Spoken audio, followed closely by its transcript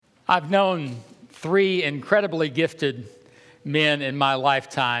I've known three incredibly gifted men in my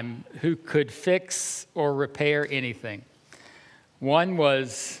lifetime who could fix or repair anything. One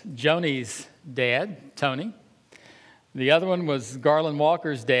was Joni's dad, Tony. The other one was Garland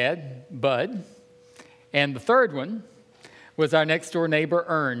Walker's dad, Bud. And the third one was our next door neighbor,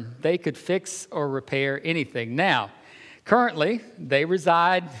 Ern. They could fix or repair anything. Now, currently, they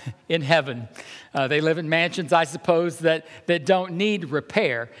reside in heaven. They live in mansions, I suppose, that don't need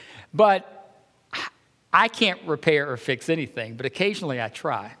repair. But I can't repair or fix anything, but occasionally I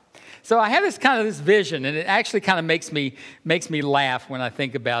try. So I have this vision, and it actually kind of makes me laugh when I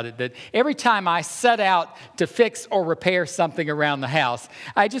think about it, that every time I set out to fix or repair something around the house,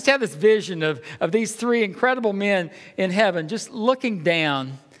 I just have this vision of these three incredible men in heaven just looking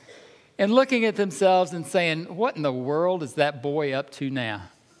down and looking at themselves and saying, what in the world is that boy up to now?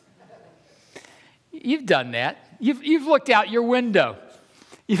 You've done that. You've looked out your window.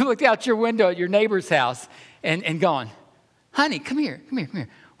 You've looked out your window at your neighbor's house and gone, honey, come here.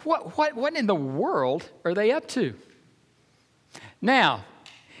 What in the world are they up to? Now,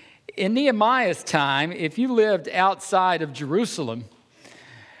 in Nehemiah's time, if you lived outside of Jerusalem,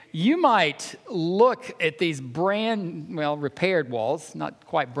 you might look at these repaired walls, not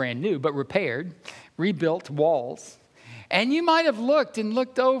quite brand new, but repaired, rebuilt walls. And you might have looked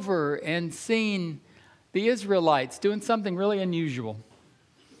over and seen the Israelites doing something really unusual.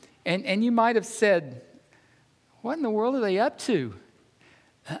 And you might have said, what in the world are they up to?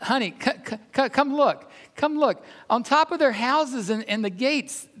 Honey, come look. On top of their houses and the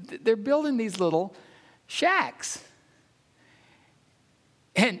gates, they're building these little shacks.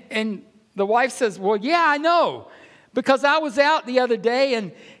 And the wife says, well, yeah, I know, because I was out the other day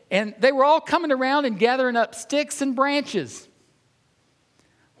and they were all coming around and gathering up sticks and branches.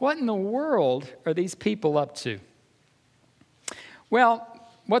 What in the world are these people up to? Well,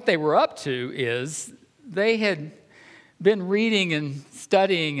 what they were up to is they had been reading and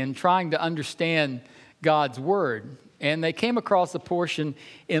studying and trying to understand God's word. And they came across a portion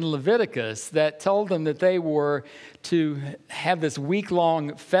in Leviticus that told them that they were to have this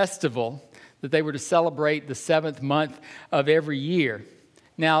week-long festival that they were to celebrate the 7th month of every year.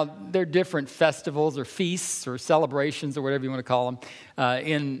 Now, there are different festivals or feasts or celebrations or whatever you want to call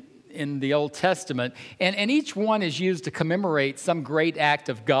them in the Old Testament. And each one is used to commemorate some great act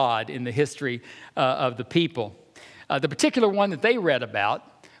of God in the history of the people. The particular one that they read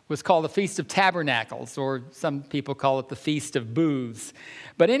about was called the Feast of Tabernacles, or some people call it the Feast of Booths.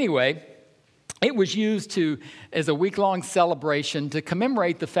 But anyway, it was used as a week-long celebration to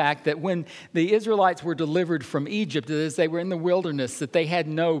commemorate the fact that when the Israelites were delivered from Egypt, as they were in the wilderness, that they had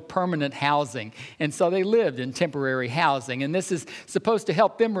no permanent housing. And so they lived in temporary housing. And this is supposed to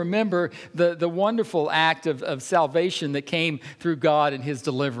help them remember the wonderful act of salvation that came through God and his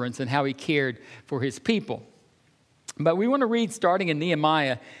deliverance and how he cared for his people. But we want to read starting in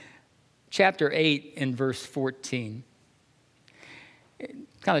Nehemiah chapter 8 and verse 14. It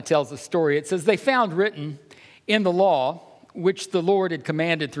kind of tells the story. It says, they found written in the law, which the Lord had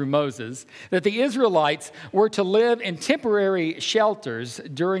commanded through Moses, that the Israelites were to live in temporary shelters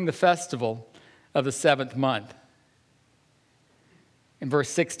during the festival of the 7th month. In verse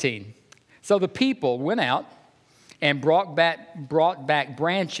 16, so the people went out and brought back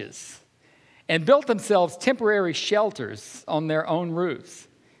branches and built themselves temporary shelters on their own roofs,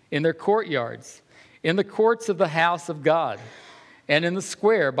 in their courtyards, in the courts of the house of God, and in the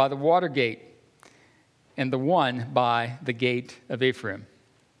square by the water gate, and the one by the gate of Ephraim.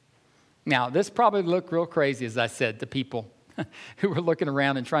 Now, this probably looked real crazy, as I said, to people who were looking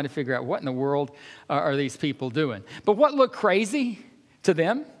around and trying to figure out what in the world are these people doing. But what looked crazy to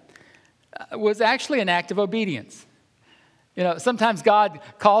them was actually an act of obedience. You know, sometimes God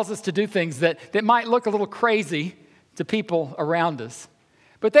calls us to do things that might look a little crazy to people around us.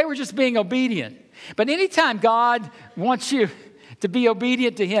 But they were just being obedient. But anytime God wants you to be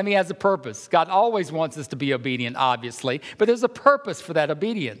obedient to him, he has a purpose. God always wants us to be obedient, obviously. But there's a purpose for that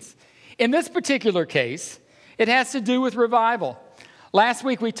obedience. In this particular case, it has to do with revival. Last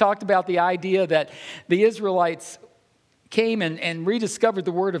week we talked about the idea that the Israelites came and rediscovered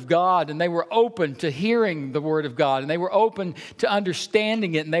the Word of God, and they were open to hearing the Word of God, and they were open to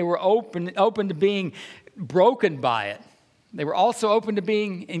understanding it, and they were open to being broken by it. They were also open to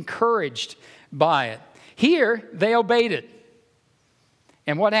being encouraged by it. Here, they obeyed it.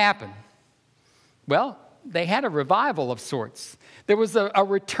 And what happened? Well, they had a revival of sorts. There was a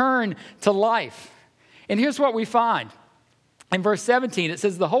return to life. And here's what we find. In verse 17, it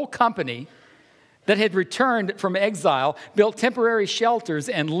says, the whole company that had returned from exile built temporary shelters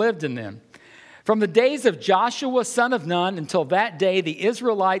and lived in them. From the days of Joshua, son of Nun, until that day, the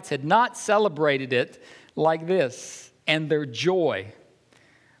Israelites had not celebrated it like this, and their joy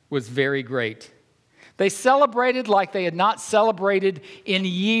was very great. They celebrated like they had not celebrated in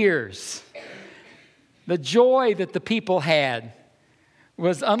years. The joy that the people had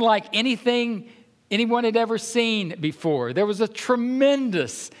was unlike anything anyone had ever seen before. There was a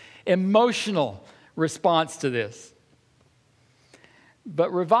tremendous emotional response to this.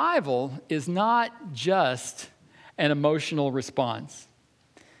 But revival is not just an emotional response.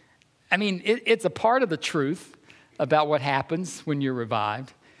 I mean, it's a part of the truth about what happens when you're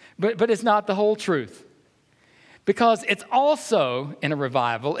revived, but it's not the whole truth. Because it's also, in a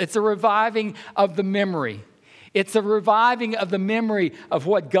revival, it's a reviving of the memory. It's a reviving of the memory of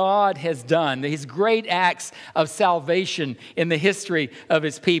what God has done, His great acts of salvation in the history of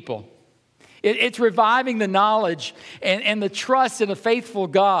His people. It's reviving the knowledge and the trust in a faithful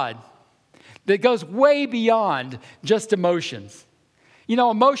God that goes way beyond just emotions. You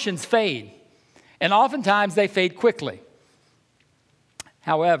know, emotions fade, and oftentimes they fade quickly.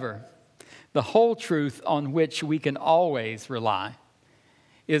 However, the whole truth on which we can always rely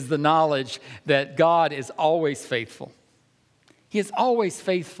is the knowledge that God is always faithful. He is always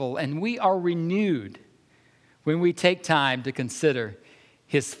faithful, and we are renewed when we take time to consider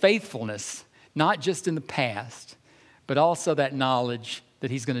His faithfulness, not just in the past, but also that knowledge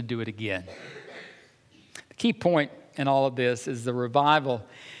that He's going to do it again. The key point in all of this is the revival,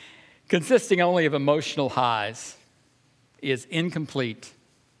 consisting only of emotional highs, is incomplete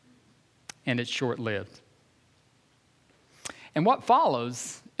and it's short-lived. And what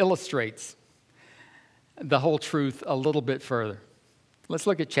follows illustrates the whole truth a little bit further. Let's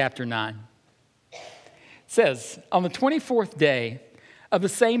look at chapter 9. It says, on the 24th day of the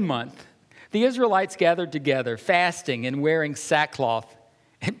same month, the Israelites gathered together, fasting and wearing sackcloth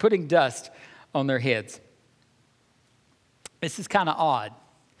and putting dust on their heads. This is kind of odd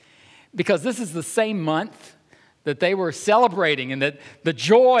because this is the same month that they were celebrating and that the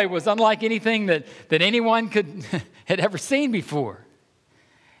joy was unlike anything that anyone had ever seen before.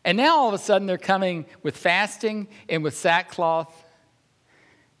 And now all of a sudden they're coming with fasting and with sackcloth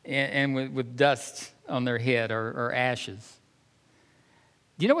and with dust on their head or ashes.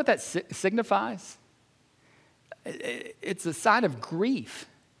 Do you know what that signifies? It's a sign of grief.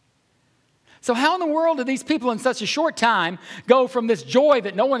 So how in the world did these people in such a short time go from this joy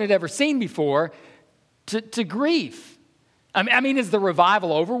that no one had ever seen before to grief? I mean, is the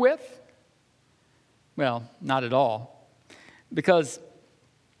revival over with? Well, not at all. Because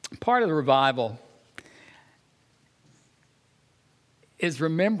part of the revival is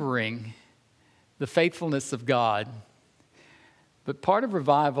remembering the faithfulness of God. But part of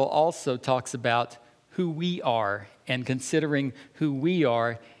revival also talks about who we are and considering who we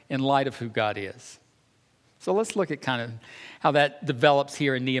are in light of who God is. So let's look at kind of how that develops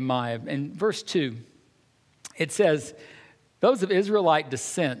here in Nehemiah. In verse 2, it says, those of Israelite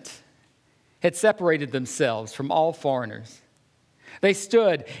descent had separated themselves from all foreigners. They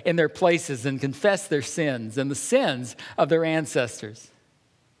stood in their places and confessed their sins and the sins of their ancestors.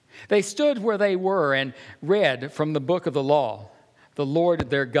 They stood where they were and read from the book of the law, the Lord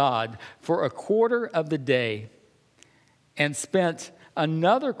their God, for a quarter of the day, and spent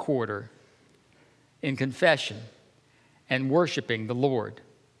another quarter in confession and worshiping the Lord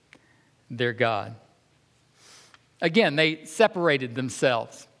their God. Again, they separated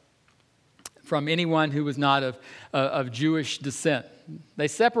themselves from anyone who was not of Jewish descent. They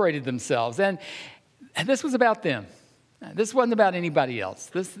separated themselves, and this was about them. This wasn't about anybody else.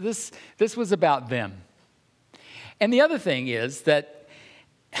 This was about them. And the other thing is that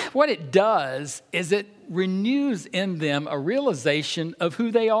what it does is it renews in them a realization of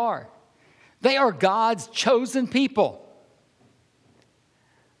who they are. They are God's chosen people.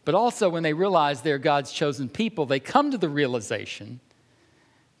 But also when they realize they're God's chosen people, they come to the realization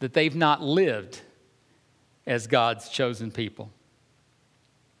that they've not lived as God's chosen people.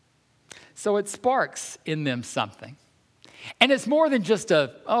 So it sparks in them something. And it's more than just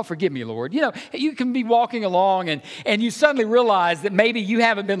oh, forgive me, Lord. You know, you can be walking along and you suddenly realize that maybe you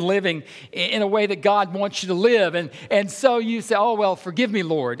haven't been living in a way that God wants you to live. And so you say, oh, well, forgive me,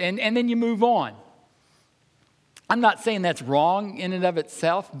 Lord. And then you move on. I'm not saying that's wrong in and of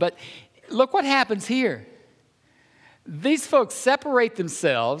itself, but look what happens here. These folks separate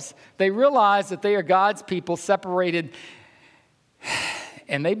themselves. They realize that they are God's people separated,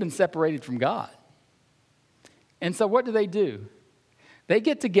 and they've been separated from God. And so what do? They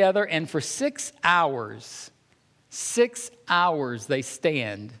get together, and for 6 hours, they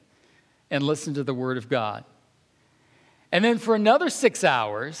stand and listen to the Word of God. And then for another 6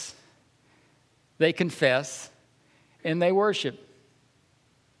 hours, they confess, and they worship.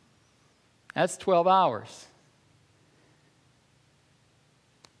 That's 12 hours.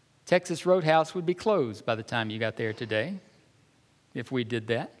 Texas Roadhouse would be closed by the time you got there today if we did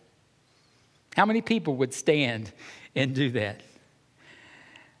that. How many people would stand and do that?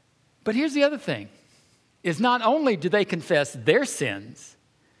 But here's the other thing, is not only do they confess their sins,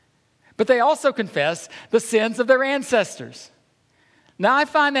 but they also confess the sins of their ancestors. Now, I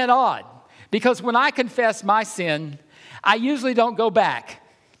find that odd, because when I confess my sin, I usually don't go back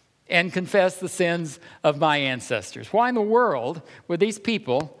and confess the sins of my ancestors. Why in the world would these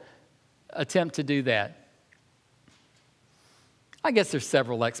people attempt to do that? I guess there's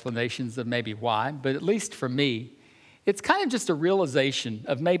several explanations of maybe why, but at least for me, it's kind of just a realization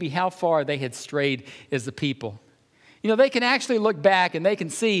of maybe how far they had strayed as a people. You know, they can actually look back and they can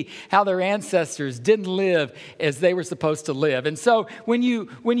see how their ancestors didn't live as they were supposed to live. And so when you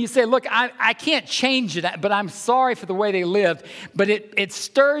say, look, I can't change it, but I'm sorry for the way they lived, but it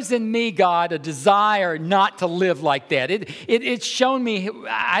stirs in me, God, a desire not to live like that. It's shown me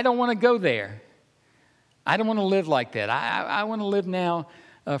I don't want to go there. I don't want to live like that. I want to live now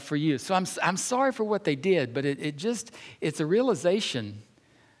for you. So I'm sorry for what they did, but it's a realization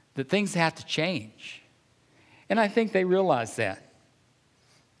that things have to change. And I think they realize that.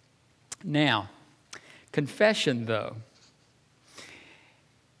 Now, confession, though,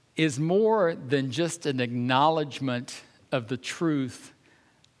 is more than just an acknowledgement of the truth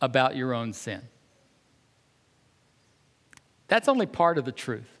about your own sin. That's only part of the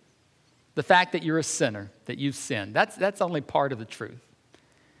truth. The fact that you're a sinner, that you've sinned, that's only part of the truth.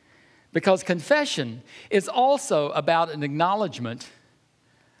 Because confession is also about an acknowledgement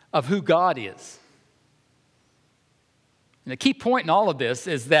of who God is. And the key point in all of this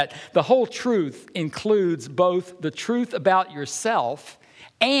is that the whole truth includes both the truth about yourself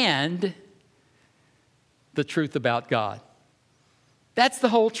and the truth about God. That's the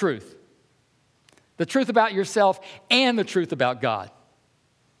whole truth. The truth about yourself and the truth about God.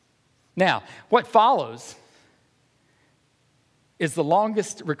 Now, what follows is the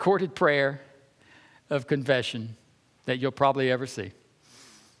longest recorded prayer of confession that you'll probably ever see.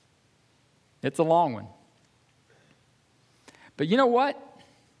 It's a long one. But you know what?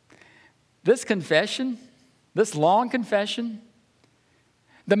 This confession, this long confession,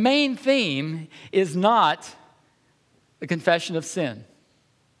 the main theme is not the confession of sin.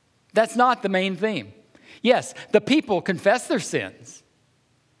 That's not the main theme. Yes, the people confess their sins.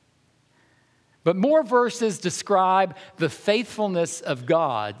 But more verses describe the faithfulness of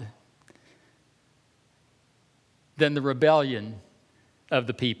God than the rebellion of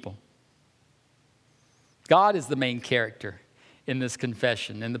the people. God is the main character in this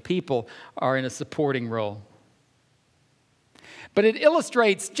confession, and the people are in a supporting role. But it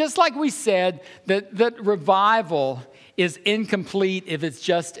illustrates, just like we said, that revival is incomplete if it's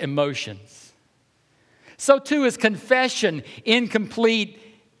just emotions. So too is confession incomplete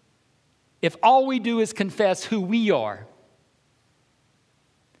if all we do is confess who we are.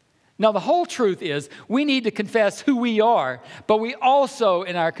 Now, the whole truth is we need to confess who we are, but we also,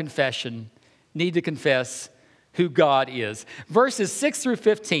 in our confession, need to confess who God is. Verses 6 through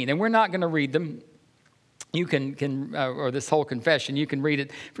 15, and we're not going to read them. You can or this whole confession, you can read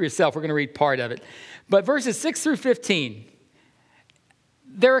it for yourself. We're going to read part of it. But verses 6 through 15,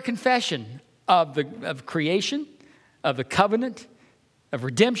 they're a confession of creation, of the covenant, of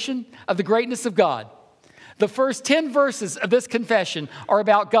redemption, of the greatness of God. The first 10 verses of this confession are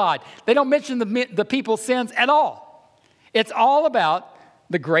about God. They don't mention the people's sins at all. It's all about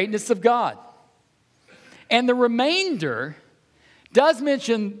the greatness of God. And the remainder does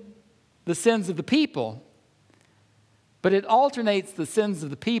mention the sins of the people, but it alternates the sins of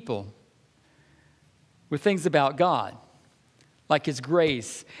the people with things about God, like His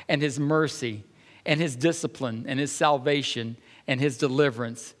grace and His mercy and His discipline and His salvation and His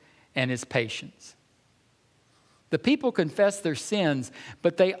deliverance and His patience. The people confess their sins,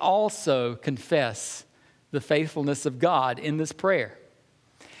 but they also confess the faithfulness of God in this prayer.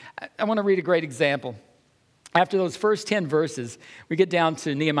 I want to read a great example. After those first 10 verses, we get down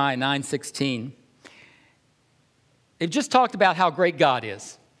to Nehemiah 9:16. They've just talked about how great God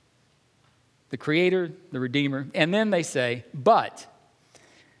is, the Creator, the Redeemer. And then they say, but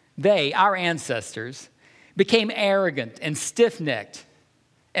they, our ancestors, became arrogant and stiff-necked,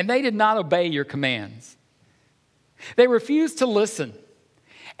 and they did not obey your commands. They refused to listen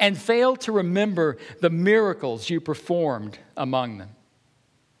and failed to remember the miracles you performed among them.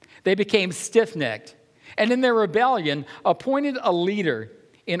 They became stiff-necked, and in their rebellion appointed a leader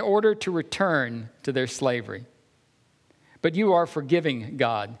in order to return to their slavery. But you are forgiving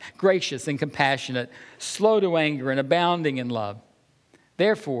God, gracious and compassionate, slow to anger and abounding in love.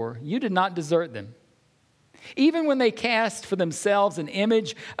 Therefore, you did not desert them. Even when they cast for themselves an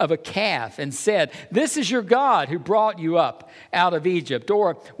image of a calf and said, "This is your God who brought you up out of Egypt,"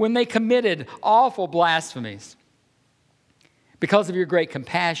 or when they committed awful blasphemies, because of your great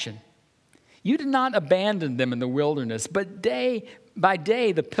compassion, you did not abandon them in the wilderness, but day by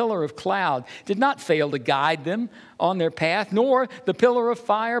day the pillar of cloud did not fail to guide them on their path, nor the pillar of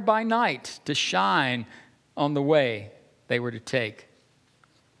fire by night to shine on the way they were to take.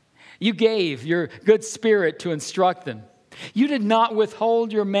 You gave your good spirit to instruct them. You did not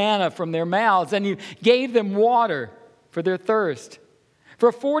withhold your manna from their mouths, and you gave them water for their thirst.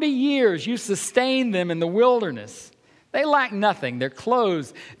 For 40 years you sustained them in the wilderness. They lacked nothing. Their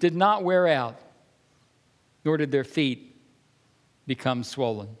clothes did not wear out, nor did their feet become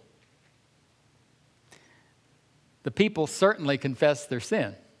swollen. The people certainly confess their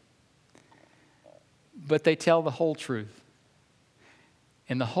sin, but they tell the whole truth.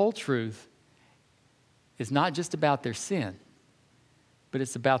 And the whole truth is not just about their sin, but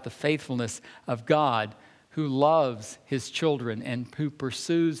it's about the faithfulness of God who loves his children and who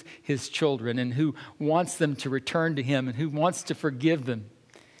pursues his children and who wants them to return to him and who wants to forgive them.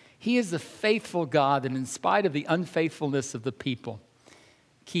 He is a faithful God that in spite of the unfaithfulness of the people,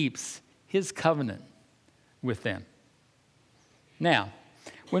 keeps his covenant with them. Now,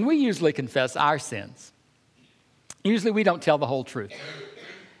 when we usually confess our sins, usually we don't tell the whole truth.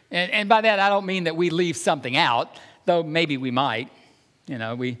 And by that, I don't mean that we leave something out, though maybe we might. You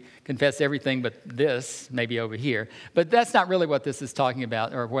know, we confess everything but this, maybe over here. But that's not really what this is talking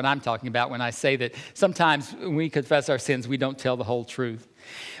about, or what I'm talking about when I say that sometimes when we confess our sins, we don't tell the whole truth.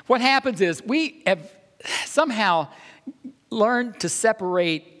 What happens is we have somehow learned to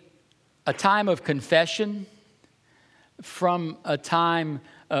separate a time of confession from a time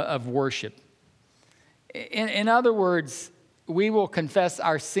of worship. In other words, we will confess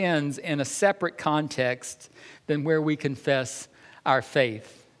our sins in a separate context than where we confess our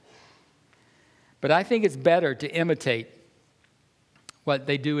faith. But I think it's better to imitate what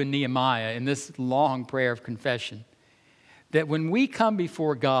they do in Nehemiah in this long prayer of confession. That when we come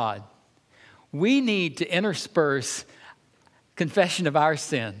before God, we need to intersperse confession of our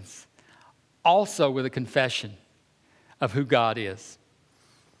sins also with a confession of who God is.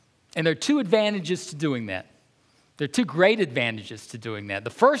 And there are two advantages to doing that. There are two great advantages to doing that.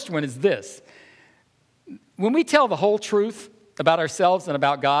 The first one is this. When we tell the whole truth about ourselves and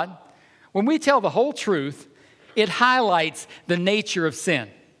about God, when we tell the whole truth, it highlights the nature of sin.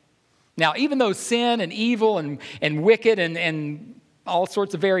 Now, even though sin and evil and wicked and all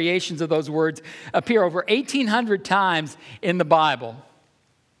sorts of variations of those words appear over 1,800 times in the Bible,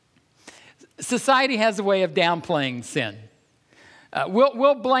 society has a way of downplaying sin.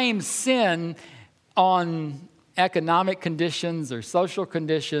 We'll blame sin on economic conditions or social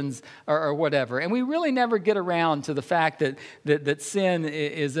conditions or whatever. And we really never get around to the fact that sin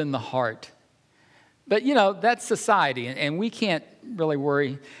is in the heart. But, you know, that's society, and we can't really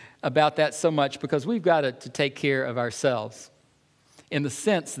worry about that so much because we've got to take care of ourselves in the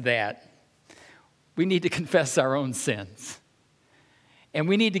sense that we need to confess our own sins. And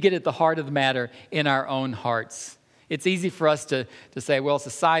we need to get at the heart of the matter in our own hearts. It's easy for us to say, well,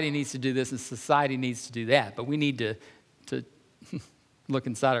 society needs to do this and society needs to do that. But we need to look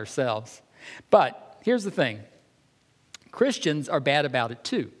inside ourselves. But here's the thing. Christians are bad about it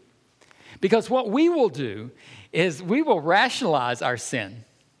too. Because what we will do is we will rationalize our sin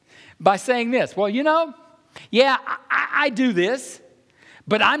by saying this. Well, you know, yeah, I do this,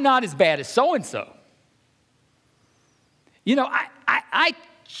 but I'm not as bad as so-and-so. You know, I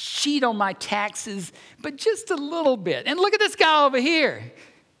cheat on my taxes, but just a little bit. And look at this guy over here.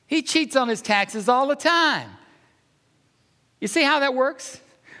 He cheats on his taxes all the time. You see how that works?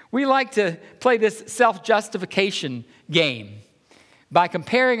 We like to play this self-justification game by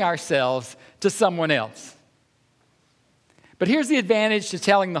comparing ourselves to someone else. But here's the advantage to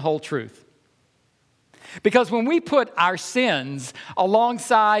telling the whole truth. Because when we put our sins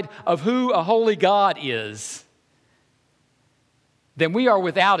alongside of who a holy God is, then we are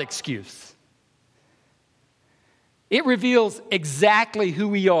without excuse. It reveals exactly who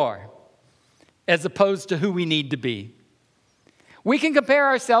we are as opposed to who we need to be. We can compare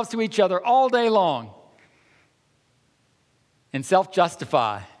ourselves to each other all day long and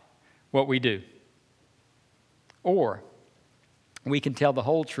self-justify what we do. Or we can tell the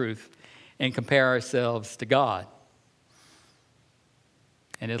whole truth and compare ourselves to God,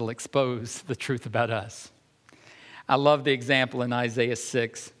 and it'll expose the truth about us. I love the example in Isaiah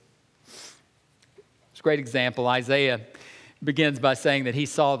 6. It's a great example. Isaiah begins by saying that he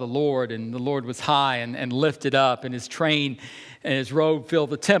saw the Lord, and the Lord was high and lifted up, and his train and his robe filled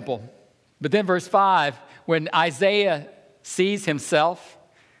the temple. But then verse 5, when Isaiah sees himself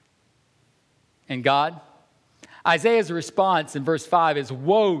and God, Isaiah's response in verse 5 is,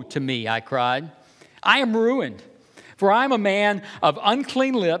 "Woe to me," I cried. "I am ruined, for I am a man of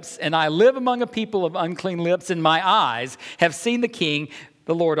unclean lips, and I live among a people of unclean lips, and my eyes have seen the King,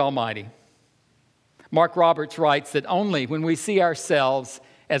 the Lord Almighty." Mark Roberts writes that only when we see ourselves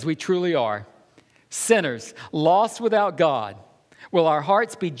as we truly are, sinners lost without God, will our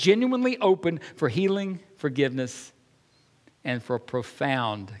hearts be genuinely open for healing, forgiveness, and for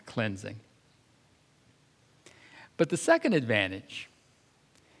profound cleansing. But the second advantage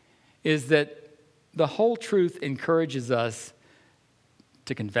is that the whole truth encourages us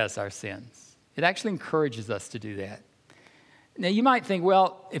to confess our sins. It actually encourages us to do that. Now, you might think,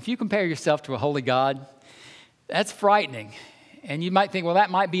 well, if you compare yourself to a holy God, that's frightening. And you might think, well, that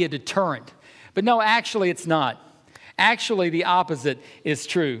might be a deterrent. But no, actually, it's not. Actually, the opposite is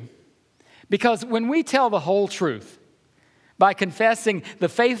true. Because when we tell the whole truth, by confessing the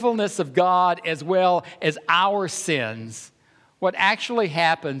faithfulness of God as well as our sins, what actually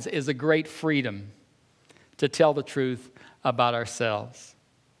happens is a great freedom to tell the truth about ourselves.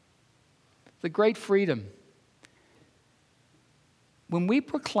 The great freedom. When we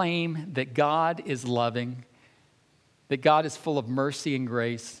proclaim that God is loving, that God is full of mercy and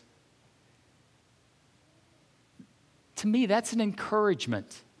grace, to me, that's an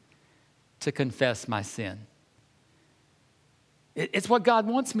encouragement to confess my sin. It's what God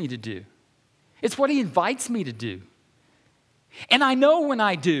wants me to do. It's what He invites me to do. And I know when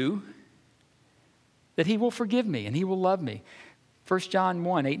I do that He will forgive me and He will love me. 1 John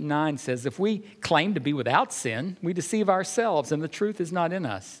 1, 8 and 9 says, if we claim to be without sin, we deceive ourselves and the truth is not in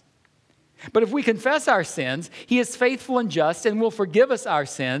us. But if we confess our sins, He is faithful and just and will forgive us our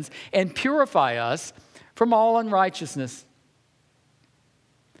sins and purify us from all unrighteousness.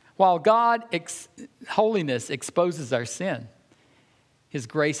 While God's holiness exposes our sin, His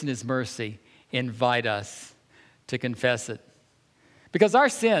grace and His mercy invite us to confess it. Because our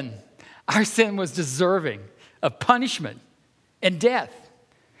sin was deserving of punishment and death.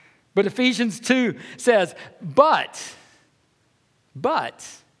 But Ephesians 2 says, but,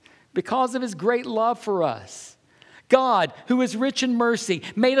 because of His great love for us, God, who is rich in mercy,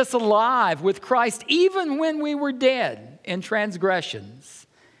 made us alive with Christ even when we were dead in transgressions.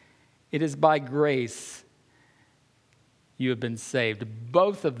 It is by grace you have been saved.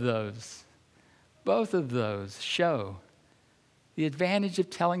 Both of those show the advantage of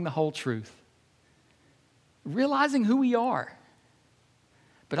telling the whole truth. Realizing who we are,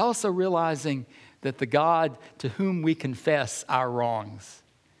 but also realizing that the God to whom we confess our wrongs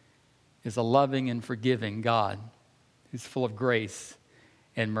is a loving and forgiving God who's full of grace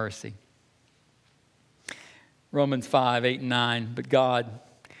and mercy. Romans 5, 8 and 9, but God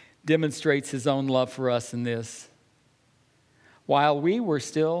demonstrates His own love for us in this. While we were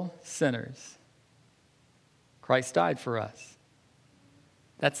still sinners, Christ died for us.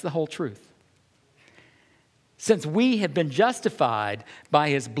 That's the whole truth. Since we have been justified by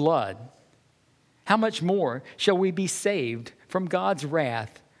His blood, how much more shall we be saved from God's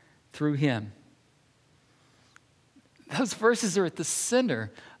wrath through Him? Those verses are at the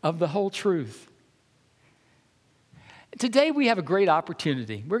center of the whole truth. Today we have a great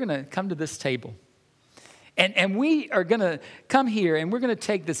opportunity. We're going to come to this table. And we are going to come here and we're going to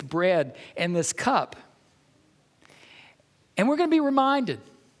take this bread and this cup. And we're going to be reminded.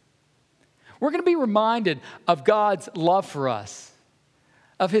 We're going to be reminded of God's love for us,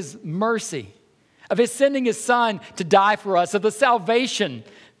 of His mercy, of His sending His Son to die for us, of the salvation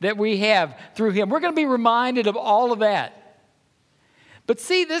that we have through Him. We're going to be reminded of all of that. But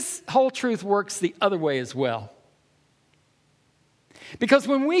see, this whole truth works the other way as well. Because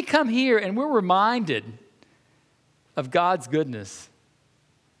when we come here and we're reminded of God's goodness,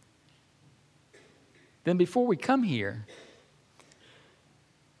 then before we come here,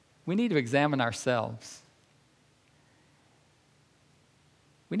 we need to examine ourselves.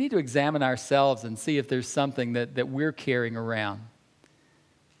 We need to examine ourselves and see if there's something that we're carrying around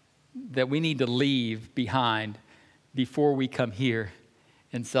that we need to leave behind before we come here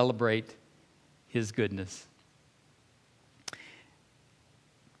and celebrate His goodness.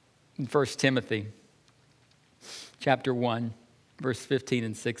 In 1 Timothy chapter 1, verse 15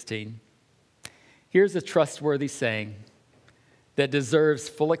 and 16, here's a trustworthy saying that deserves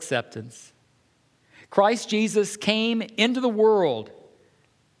full acceptance. Christ Jesus came into the world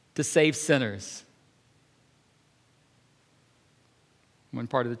to save sinners. One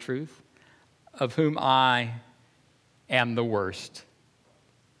part of the truth, of whom I am the worst.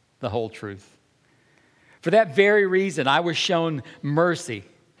 The whole truth. For that very reason, I was shown mercy,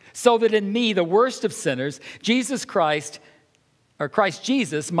 so that in me, the worst of sinners, Christ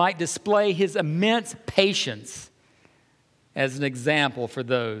Jesus might display his immense patience as an example for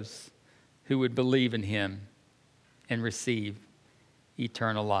those who would believe in him and receive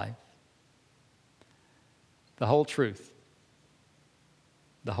eternal life. The whole truth.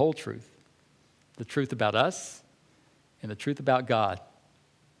 The whole truth. The truth about us and the truth about God.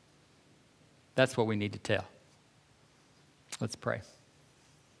 That's what we need to tell. Let's pray.